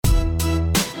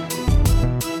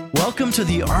Welcome to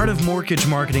the Art of Mortgage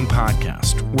Marketing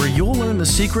podcast, where you'll learn the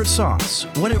secret sauce,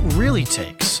 what it really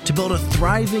takes to build a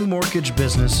thriving mortgage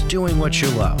business doing what you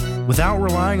love, without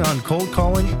relying on cold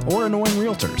calling or annoying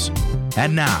realtors.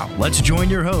 And now, let's join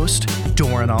your host,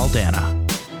 Doran Aldana.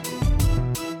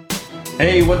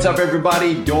 Hey, what's up,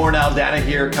 everybody? Doran Aldana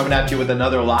here, coming at you with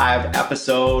another live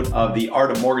episode of the Art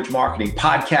of Mortgage Marketing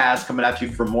podcast, coming at you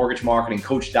from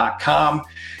mortgagemarketingcoach.com.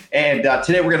 And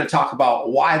today we're going to talk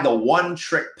about why the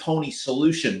one-trick pony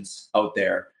solutions out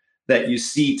there that you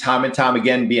see time and time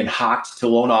again being hawked to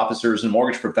loan officers and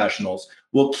mortgage professionals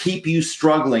will keep you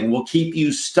struggling, will keep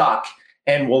you stuck,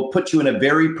 and will put you in a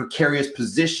very precarious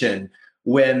position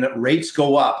when rates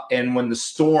go up and when the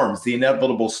storms, the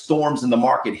inevitable storms in the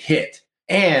market hit.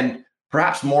 And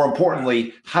perhaps more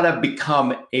importantly, how to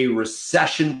become a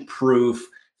recession-proof,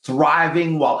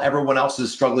 thriving while everyone else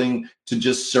is struggling to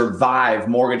just survive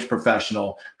mortgage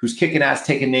professional who's kicking ass,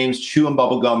 taking names, chewing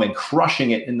bubblegum, and crushing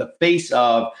it in the face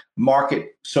of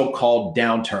market so-called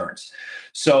downturns.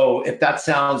 So if that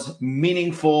sounds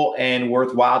meaningful and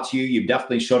worthwhile to you, you've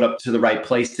definitely showed up to the right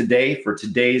place today for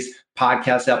today's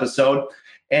podcast episode.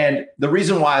 And the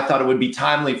reason why I thought it would be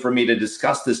timely for me to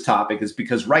discuss this topic is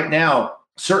because right now,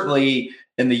 certainly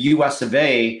in the US of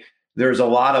A, there's a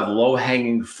lot of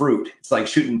low-hanging fruit. It's like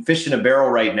shooting fish in a barrel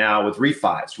right now with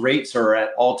refis. Rates are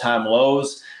at all-time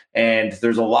lows, and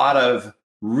there's a lot of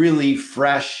really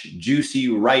fresh, juicy,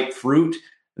 ripe fruit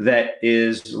that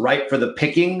is ripe for the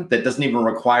picking, that doesn't even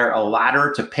require a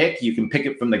ladder to pick. You can pick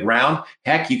it from the ground.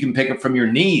 Heck, you can pick it from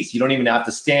your knees. You don't even have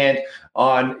to stand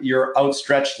on your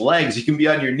outstretched legs. You can be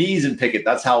on your knees and pick it.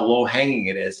 That's how low-hanging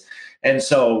it is. And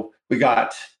so we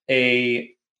got a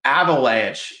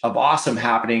avalanche of awesome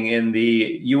happening in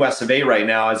the US of A right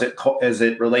now as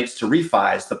it relates to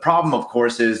refis. The problem, of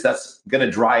course, is that's going to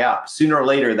dry up. Sooner or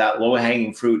later, that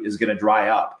low-hanging fruit is going to dry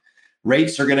up.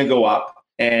 Rates are going to go up,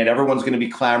 and everyone's going to be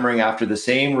clamoring after the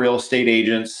same real estate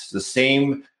agents, the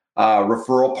same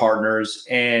referral partners,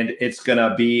 and it's going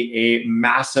to be a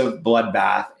massive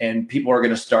bloodbath, and people are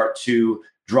going to start to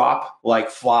drop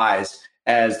like flies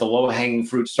as the low-hanging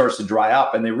fruit starts to dry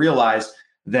up, and they realize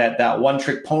that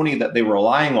one-trick pony that they were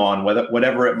relying on,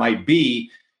 whatever it might be,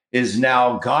 is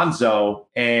now gonzo,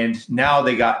 and now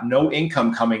they got no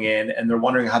income coming in, and they're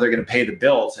wondering how they're going to pay the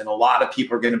bills. And a lot of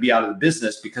people are going to be out of the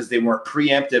business because they weren't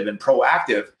preemptive and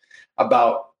proactive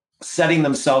about setting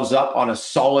themselves up on a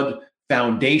solid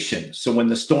foundation. So when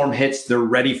the storm hits, they're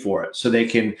ready for it. So they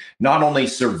can not only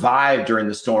survive during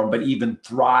the storm, but even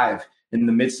thrive in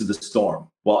the midst of the storm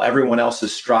while everyone else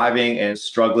is striving and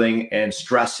struggling and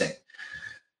stressing.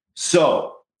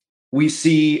 So we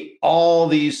see all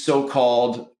these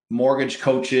so-called mortgage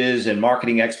coaches and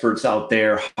marketing experts out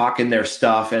there hawking their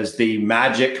stuff as the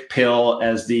magic pill,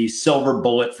 as the silver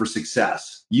bullet for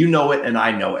success. You know it and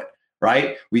I know it,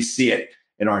 right? We see it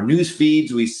in our news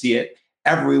feeds. We see it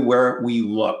everywhere we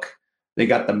look. They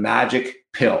got the magic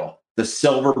pill, the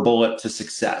silver bullet to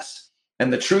success.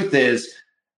 And the truth is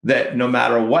that no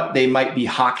matter what they might be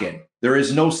hawking, there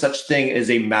is no such thing as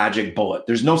a magic bullet.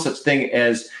 There's no such thing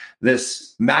as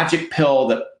this magic pill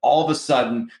that all of a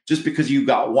sudden, just because you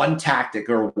got one tactic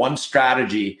or one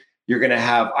strategy, you're going to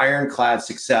have ironclad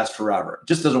success forever. It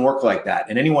just doesn't work like that.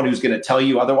 And anyone who's going to tell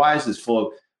you otherwise is full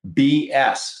of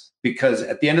BS, because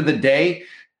at the end of the day,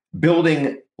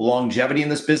 building longevity in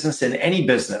this business and any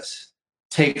business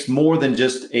takes more than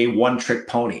just a one-trick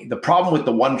pony. The problem with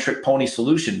the one-trick pony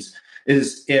solutions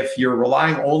is if you're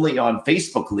relying only on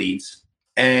Facebook leads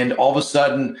and all of a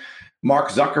sudden Mark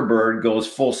Zuckerberg goes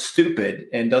full stupid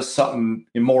and does something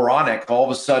moronic, all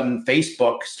of a sudden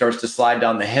Facebook starts to slide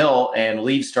down the hill and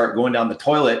leads start going down the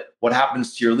toilet. What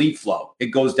happens to your lead flow? It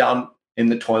goes down in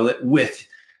the toilet with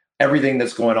everything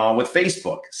that's going on with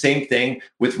Facebook. Same thing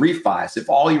with refis. If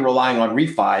all you're relying on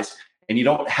refis and you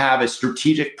don't have a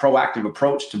strategic, proactive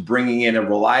approach to bringing in a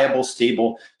reliable,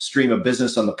 stable stream of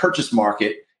business on the purchase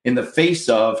market in the face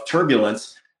of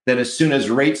turbulence, then as soon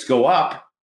as rates go up,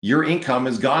 your income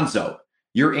is gonzo.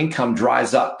 Your income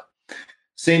dries up.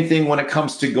 Same thing when it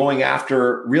comes to going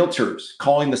after realtors,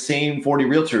 calling the same 40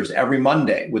 realtors every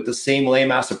Monday with the same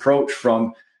lame-ass approach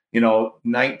from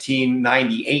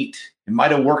 1998. It might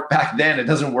have worked back then. It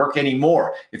doesn't work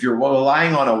anymore. If you're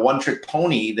relying on a one-trick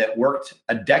pony that worked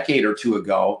a decade or two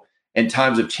ago and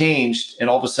times have changed, and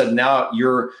all of a sudden now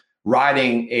you're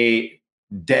riding a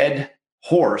dead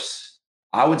horse,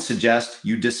 I would suggest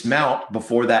you dismount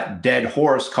before that dead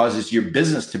horse causes your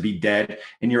business to be dead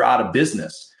and you're out of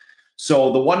business.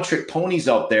 So the one-trick ponies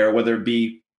out there, whether it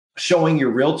be showing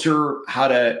your realtor how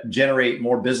to generate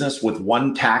more business with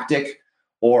one tactic,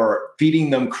 or feeding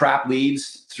them crap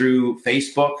leads through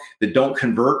Facebook that don't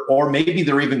convert, or maybe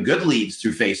they're even good leads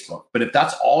through Facebook. But if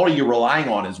that's all you're relying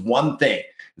on is one thing,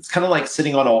 it's kind of like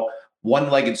sitting on a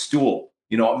one-legged stool.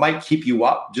 You know, it might keep you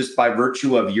up just by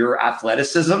virtue of your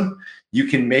athleticism. You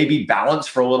can maybe balance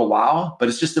for a little while, but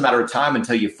it's just a matter of time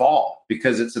until you fall,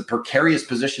 because it's a precarious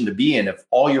position to be in if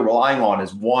all you're relying on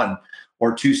is one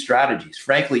or two strategies.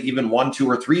 Frankly, even one, two,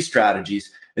 or three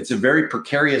strategies, it's a very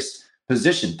precarious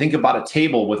position. Think about a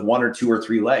table with one or two or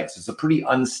three legs. It's a pretty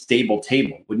unstable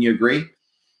table. Wouldn't you agree?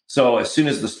 So as soon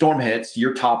as the storm hits,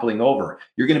 you're toppling over.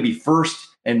 You're going to be first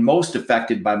and most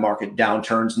affected by market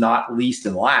downturns, not least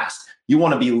and last. You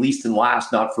want to be least and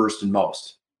last, not first and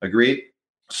most. Agreed?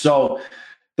 So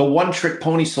the one-trick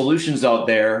pony solutions out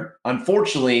there,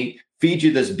 unfortunately, feed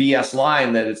you this BS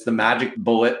line that it's the magic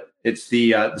bullet, it's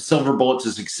the silver bullet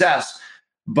to success.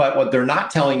 But what they're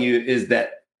not telling you is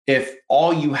that if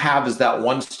all you have is that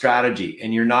one strategy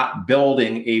and you're not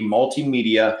building a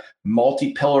multimedia,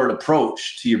 multi-pillared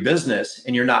approach to your business,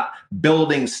 and you're not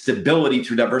building stability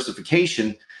through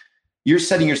diversification, you're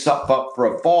setting yourself up for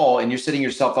a fall, and you're setting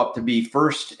yourself up to be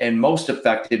first and most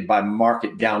affected by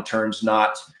market downturns,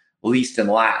 not least and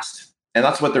last. And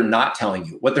that's what they're not telling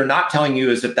you. What they're not telling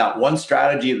you is if that one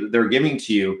strategy that they're giving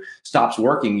to you stops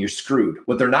working, you're screwed.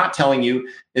 What they're not telling you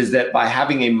is that by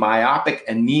having a myopic,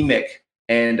 anemic,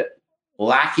 and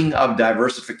lacking of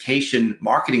diversification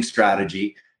marketing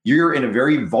strategy, you're in a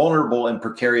very vulnerable and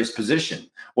precarious position.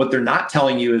 What they're not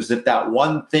telling you is if that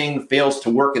one thing fails to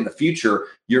work in the future,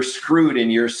 you're screwed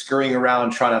and you're scurrying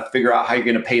around trying to figure out how you're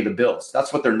going to pay the bills.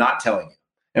 That's what they're not telling you.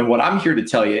 And what I'm here to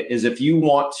tell you is if you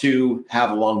want to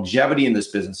have longevity in this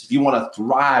business, if you want to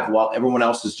thrive while everyone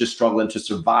else is just struggling to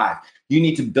survive, you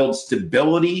need to build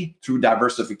stability through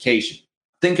diversification.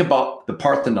 Think about the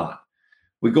Parthenon.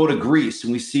 We go to Greece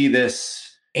and we see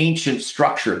this ancient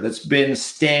structure that's been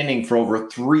standing for over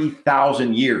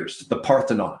 3,000 years, the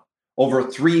Parthenon. Over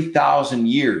 3,000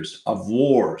 years of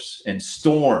wars and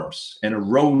storms and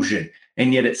erosion,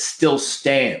 and yet it still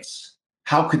stands.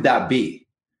 How could that be?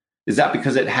 Is that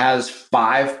because it has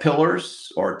 5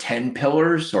 pillars or 10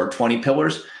 pillars or 20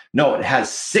 pillars? No, it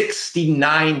has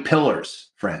 69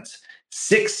 pillars, friends.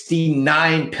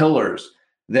 69 pillars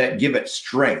that give it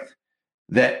strength,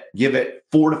 that give it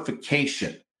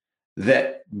fortification,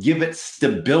 that give it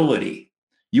stability.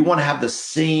 You want to have the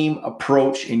same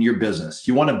approach in your business.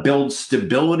 You want to build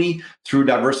stability through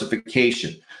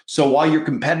diversification. So while your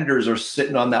competitors are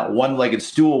sitting on that one-legged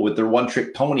stool with their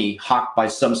one-trick pony hawked by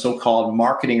some so-called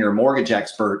marketing or mortgage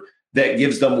expert that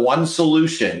gives them one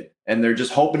solution, and they're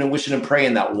just hoping and wishing and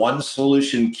praying that one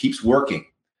solution keeps working,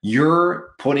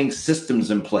 you're putting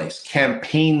systems in place,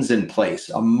 campaigns in place,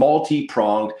 a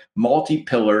multi-pronged,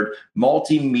 multi-pillared,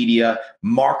 multimedia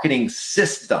marketing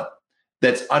system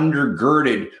that's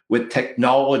undergirded with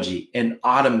technology and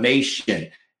automation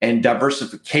and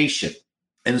diversification.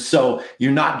 And so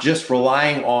you're not just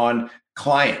relying on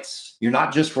clients. You're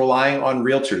not just relying on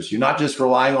realtors. You're not just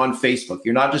relying on Facebook.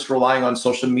 You're not just relying on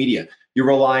social media. You're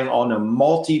relying on a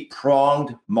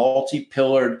multi-pronged,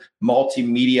 multi-pillared,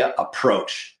 multimedia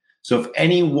approach. So if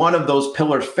any one of those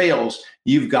pillars fails,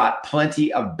 you've got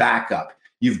plenty of backup.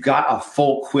 You've got a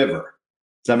full quiver.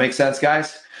 Does that make sense,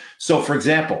 guys? So for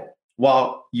example,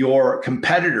 while your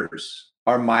competitors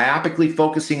are myopically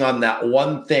focusing on that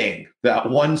one thing, that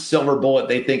one silver bullet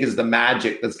they think is the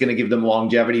magic that's going to give them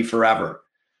longevity forever,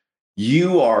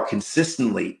 you are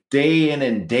consistently, day in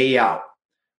and day out,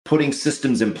 putting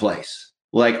systems in place,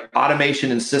 like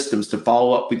automation and systems to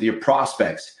follow up with your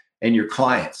prospects and your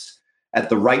clients at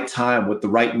the right time, with the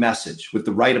right message, with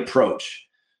the right approach,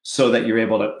 so that you're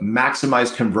able to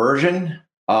maximize conversion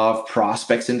of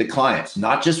prospects into clients,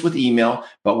 not just with email,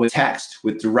 but with text,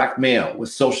 with direct mail, with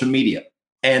social media.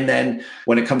 And then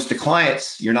when it comes to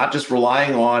clients, you're not just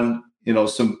relying on,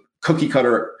 some cookie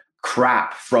cutter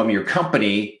crap from your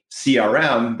company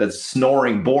CRM that's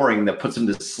snoring, boring, that puts them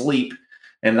to sleep.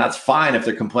 And that's fine if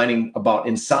they're complaining about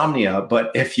insomnia.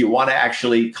 But if you want to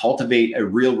actually cultivate a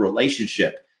real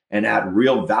relationship and add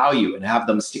real value and have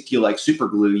them stick to you like super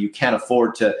glue, you can't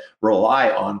afford to rely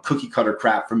on cookie cutter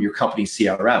crap from your company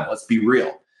CRM. Let's be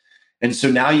real. And so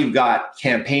now you've got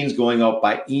campaigns going out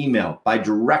by email, by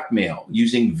direct mail,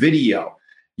 using video.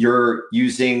 You're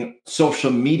using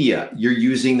social media. You're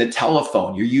using the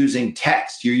telephone. You're using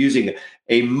text. You're using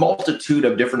a multitude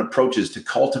of different approaches to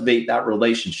cultivate that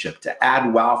relationship, to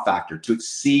add wow factor, to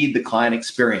exceed the client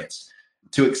experience,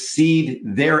 to exceed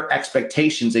their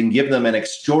expectations and give them an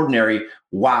extraordinary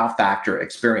wow factor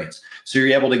experience. So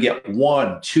you're able to get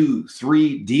 1, 2,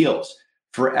 3 deals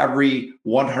for every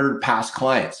 100 past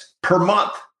clients per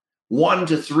month. 1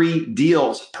 to 3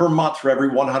 deals per month for every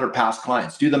 100 past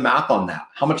clients. Do the math on that.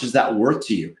 How much is that worth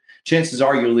to you? Chances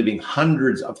are you're leaving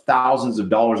hundreds of thousands of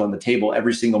dollars on the table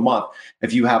every single month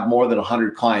if you have more than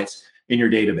 100 clients in your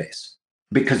database,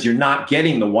 because you're not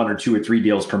getting the 1 or 2 or 3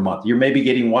 deals per month. You're maybe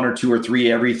getting 1 or 2 or 3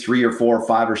 every 3 or 4 or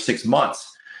 5 or 6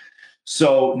 months.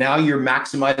 So now you're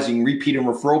maximizing repeat and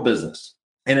referral business.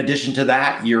 In addition to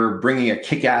that, you're bringing a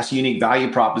kick-ass unique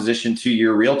value proposition to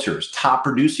your realtors, top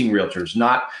producing realtors,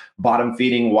 not bottom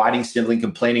feeding, whiting, sniveling,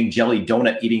 complaining, jelly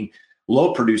donut eating,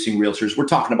 low producing realtors. We're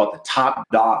talking about the top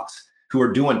dogs who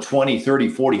are doing 20, 30,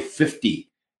 40, 50,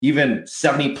 even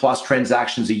 70 plus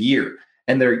transactions a year.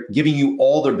 And they're giving you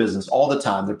all their business all the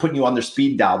time. They're putting you on their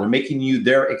speed dial. They're making you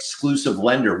their exclusive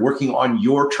lender, working on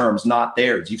your terms, not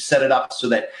theirs. You've set it up so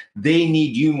that they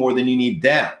need you more than you need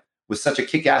them, with such a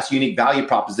kick-ass unique value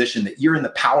proposition that you're in the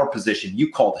power position. You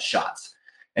call the shots.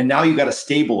 And now you've got a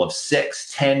stable of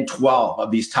 6, 10, 12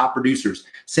 of these top producers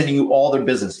sending you all their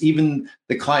business. Even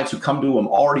the clients who come to them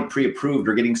already pre-approved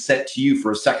are getting sent to you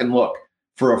for a second look,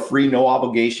 for a free, no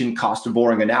obligation, cost of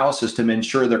borrowing analysis to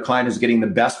ensure their client is getting the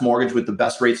best mortgage with the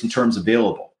best rates and terms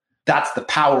available. That's the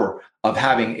power of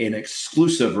having an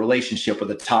exclusive relationship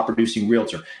with a top producing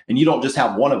realtor. And you don't just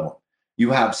have one of them. You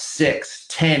have 6,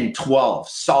 10, 12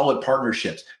 solid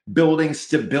partnerships, building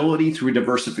stability through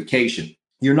diversification.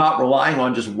 You're not relying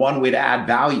on just one way to add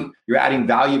value. You're adding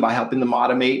value by helping them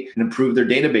automate and improve their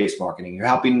database marketing. You're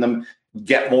helping them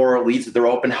get more leads at their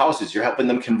open houses. You're helping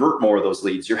them convert more of those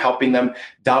leads. You're helping them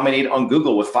dominate on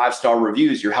Google with 5-star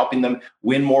reviews. You're helping them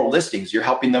win more listings. You're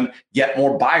helping them get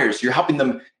more buyers. You're helping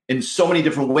them in so many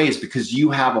different ways because you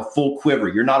have a full quiver.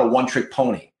 You're not a one-trick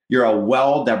pony. You're a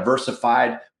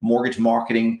well-diversified mortgage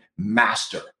marketing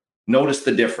master. Notice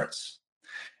the difference.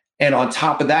 And on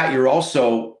top of that, you're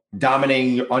also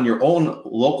dominating on your own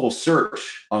local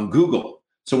search on Google.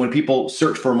 So when people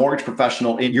search for a mortgage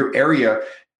professional in your area,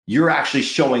 you're actually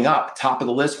showing up top of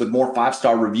the list with more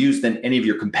 5-star reviews than any of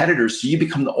your competitors. So you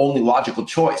become the only logical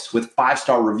choice with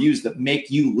 5-star reviews that make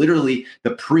you literally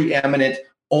the preeminent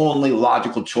only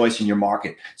logical choice in your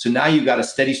market. So now you've got a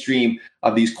steady stream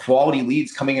of these quality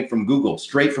leads coming in from Google,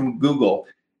 straight from Google,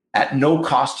 at no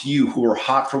cost to you, who are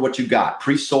hot for what you got,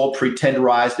 pre-sold,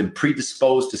 pre-tenderized, and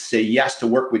predisposed to say yes to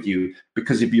work with you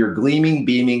because of your gleaming,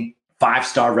 beaming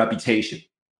 5-star reputation.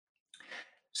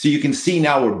 So you can see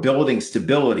now we're building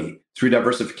stability through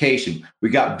diversification. We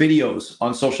got videos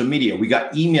on social media. We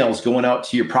got emails going out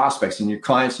to your prospects and your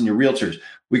clients and your realtors.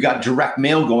 We got direct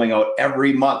mail going out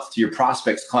every month to your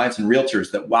prospects, clients, and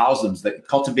realtors that wows them, that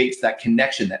cultivates that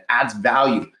connection, that adds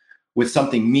value with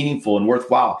something meaningful and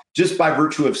worthwhile. Just by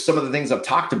virtue of some of the things I've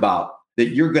talked about, that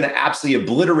you're going to absolutely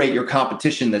obliterate your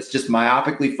competition that's just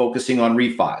myopically focusing on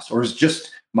refis, or is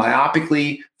just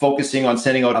myopically focusing on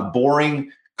sending out a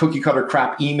boring cookie cutter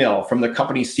crap email from the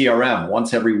company CRM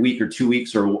once every week or 2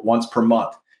 weeks or once per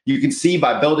month. You can see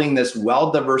by building this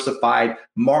well-diversified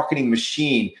marketing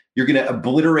machine, you're going to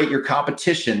obliterate your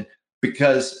competition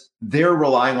because they're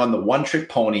relying on the one-trick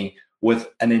pony with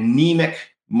an anemic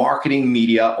marketing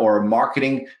media or a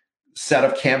marketing set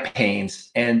of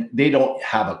campaigns, and they don't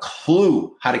have a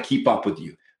clue how to keep up with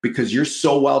you because you're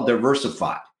so well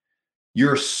diversified.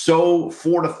 You're so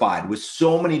fortified with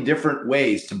so many different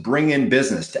ways to bring in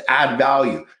business, to add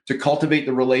value, to cultivate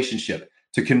the relationship,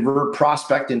 to convert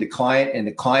prospect into client and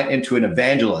the client into an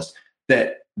evangelist,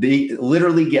 that they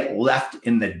literally get left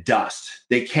in the dust.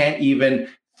 They can't even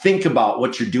think about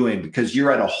what you're doing because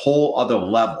you're at a whole other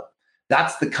level.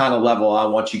 That's the kind of level I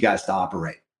want you guys to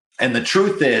operate. And the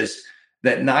truth is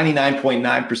that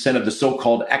 99.9% of the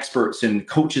so-called experts and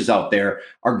coaches out there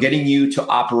are getting you to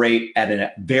operate at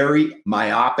a very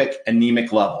myopic,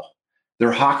 anemic level.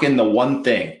 They're hawking the one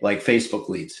thing like Facebook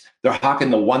leads. They're hawking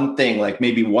the one thing like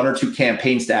maybe 1 or 2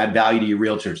 campaigns to add value to your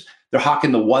realtors. They're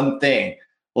hawking the one thing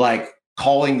like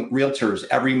calling realtors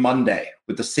every Monday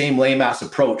with the same lame-ass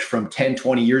approach from 10,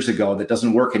 20 years ago that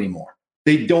doesn't work anymore.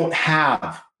 They don't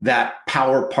have that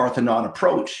power Parthenon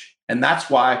approach. And that's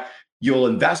why you'll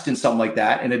invest in something like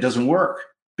that and it doesn't work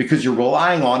because you're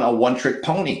relying on a one-trick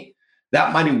pony.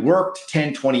 That might have worked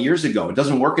 10, 20 years ago. It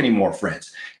doesn't work anymore,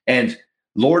 friends. And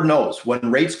Lord knows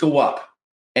when rates go up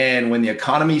and when the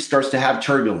economy starts to have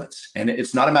turbulence, and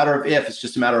it's not a matter of if, it's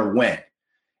just a matter of when.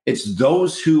 It's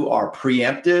those who are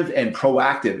preemptive and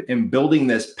proactive in building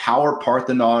this power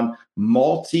Parthenon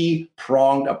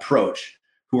multi-pronged approach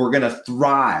who are going to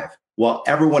thrive while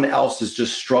everyone else is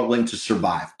just struggling to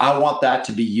survive. I want that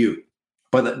to be you.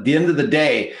 But at the end of the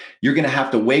day, you're going to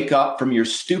have to wake up from your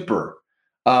stupor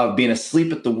of being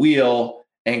asleep at the wheel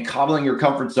and coddling your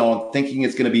comfort zone, thinking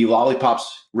it's going to be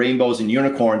lollipops, rainbows, and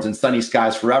unicorns and sunny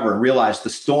skies forever, and realize the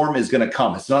storm is going to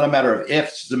come. It's not a matter of if,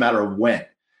 it's just a matter of when.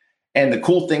 And the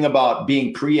cool thing about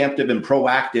being preemptive and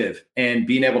proactive and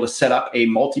being able to set up a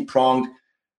multi-pronged,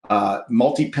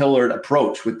 multi-pillared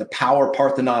approach with the Power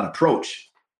Parthenon approach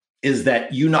is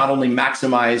that you not only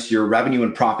maximize your revenue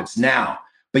and profits now,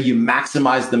 but you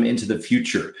maximize them into the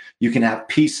future. You can have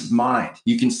peace of mind.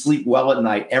 You can sleep well at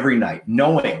night, every night,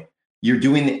 knowing you're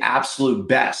doing the absolute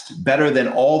best, better than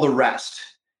all the rest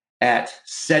at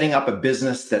setting up a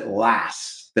business that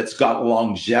lasts, that's got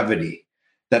longevity,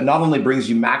 that not only brings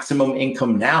you maximum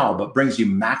income now, but brings you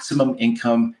maximum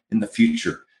income in the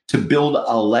future to build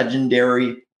a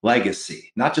legendary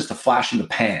legacy, not just a flash in the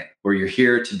pan where you're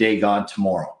here today, gone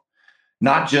tomorrow,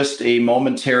 not just a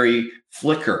momentary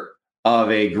flicker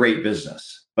of a great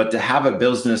business, but to have a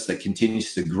business that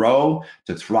continues to grow,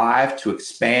 to thrive, to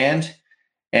expand.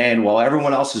 And while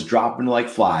everyone else is dropping like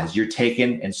flies, you're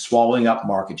taking and swallowing up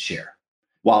market share.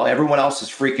 While everyone else is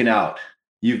freaking out,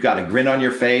 you've got a grin on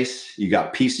your face, you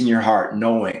got peace in your heart,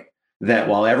 knowing that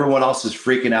while everyone else is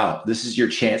freaking out, this is your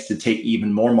chance to take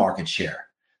even more market share.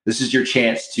 This is your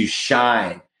chance to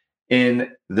shine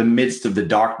in the midst of the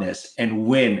darkness and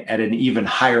win at an even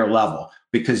higher level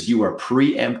because you are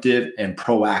preemptive and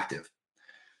proactive.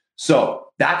 So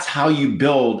that's how you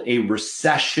build a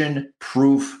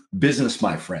recession-proof business,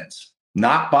 my friends.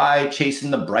 Not by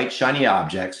chasing the bright, shiny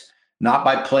objects, not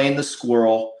by playing the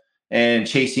squirrel and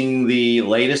chasing the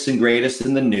latest and greatest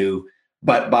in the new,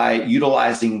 but by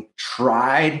utilizing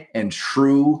tried and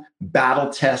true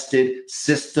battle-tested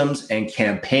systems and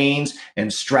campaigns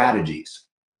and strategies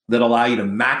that allow you to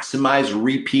maximize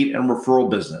repeat and referral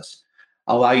business,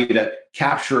 allow you to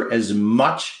capture as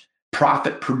much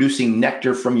profit-producing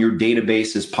nectar from your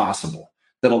database as possible,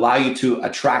 that allow you to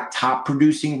attract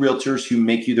top-producing realtors who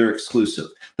make you their exclusive,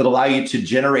 that allow you to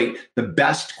generate the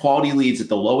best quality leads at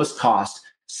the lowest cost,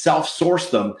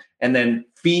 self-source them, and then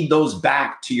feed those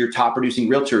back to your top-producing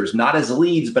realtors, not as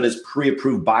leads, but as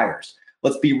pre-approved buyers.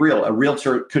 Let's be real. A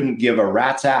realtor couldn't give a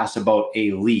rat's ass about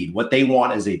a lead. What they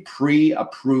want is a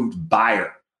pre-approved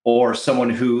buyer or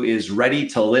someone who is ready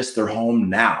to list their home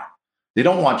now. They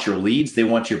don't want your leads. They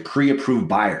want your pre-approved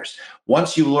buyers.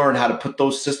 Once you learn how to put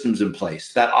those systems in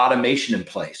place, that automation in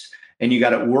place, and you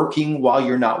got it working while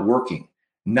you're not working,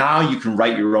 now you can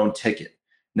write your own ticket.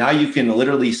 Now you can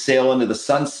literally sail into the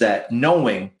sunset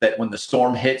knowing that when the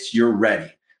storm hits, you're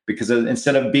ready. Because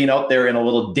instead of being out there in a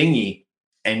little dinghy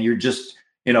and you're just,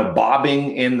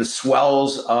 bobbing in the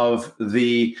swells of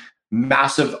the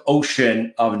massive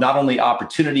ocean of not only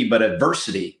opportunity, but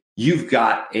adversity, you've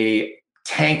got a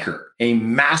tanker, a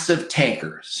massive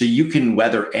tanker. So you can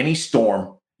weather any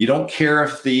storm. You don't care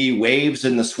if the waves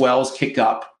and the swells kick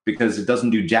up because it doesn't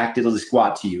do jack diddly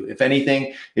squat to you. If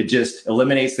anything, it just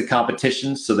eliminates the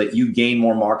competition so that you gain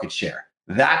more market share.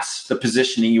 That's the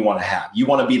positioning you want to have. You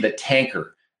want to be the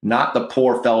tanker, not the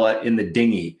poor fella in the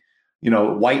dinghy,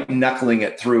 white knuckling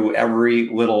it through every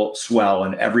little swell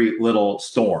and every little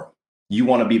storm. You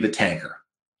want to be the tanker.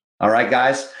 All right,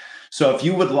 guys. So if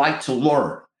you would like to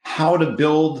learn how to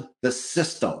build the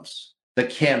systems, the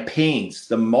campaigns,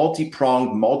 the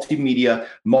multi-pronged, multimedia,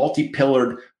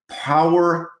 multi-pillared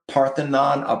Power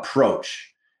Parthenon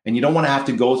approach, and you don't want to have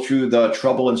to go through the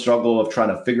trouble and struggle of trying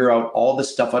to figure out all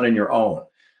this stuff out on your own,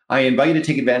 I invite you to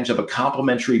take advantage of a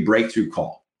complimentary breakthrough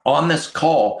call. On this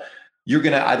call, you're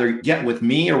going to either get with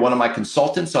me or one of my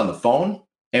consultants on the phone,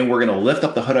 and we're going to lift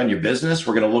up the hood on your business.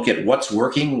 We're going to look at what's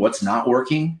working, what's not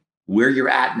working, where you're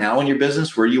at now in your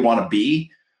business, where you want to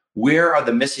be, where are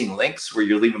the missing links, where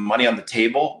you're leaving money on the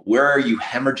table, where are you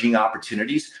hemorrhaging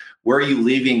opportunities, where are you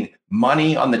leaving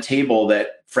money on the table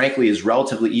that frankly is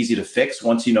relatively easy to fix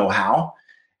once you know how.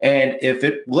 And if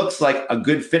it looks like a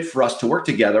good fit for us to work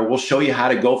together, we'll show you how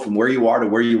to go from where you are to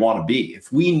where you want to be.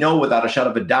 If we know without a shadow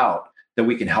of a doubt that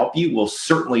we can help you, we'll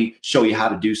certainly show you how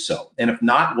to do so. And if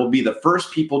not, we'll be the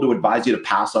first people to advise you to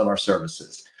pass on our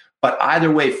services. But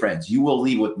either way, friends, you will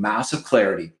leave with massive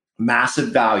clarity, massive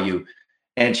value,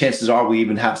 and chances are we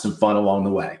even have some fun along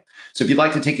the way. So if you'd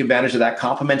like to take advantage of that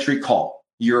complimentary call,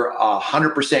 you're a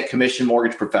 100% commission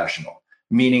mortgage professional,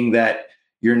 meaning that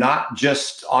you're not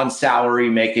just on salary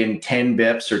making 10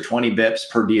 bips or 20 bips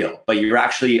per deal, but you're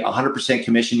actually 100%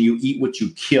 commission. You eat what you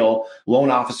kill,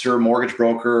 loan officer, mortgage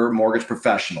broker, mortgage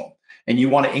professional, and you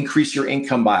want to increase your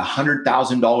income by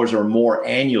 $100,000 or more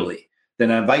annually, then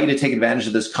I invite you to take advantage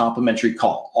of this complimentary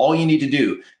call. All you need to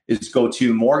do is go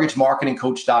to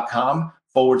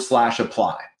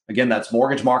mortgagemarketingcoach.com/apply. Again, that's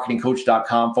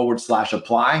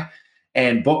mortgagemarketingcoach.com/apply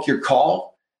and book your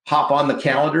call. hop on the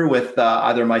calendar with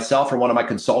either myself or one of my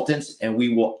consultants, and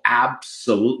we will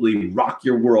absolutely rock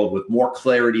your world with more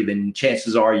clarity than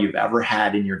chances are you've ever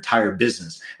had in your entire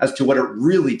business as to what it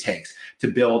really takes to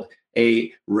build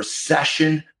a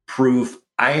recession-proof,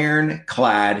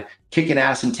 ironclad, kicking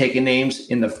ass and taking names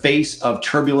in the face of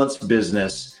turbulence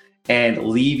business and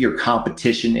leave your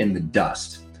competition in the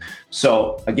dust.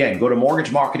 So again, go to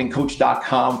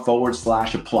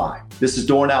mortgagemarketingcoach.com/apply. This is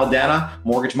Doran Aldana,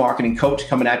 Mortgage Marketing Coach,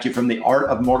 coming at you from the Art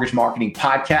of Mortgage Marketing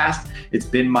podcast. It's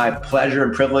been my pleasure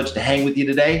and privilege to hang with you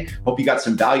today. Hope you got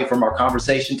some value from our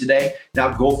conversation today. Now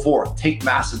go forth, take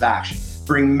massive action,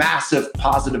 bring massive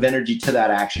positive energy to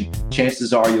that action.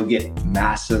 Chances are you'll get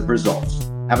massive results.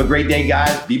 Have a great day,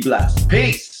 guys. Be blessed.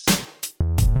 Peace.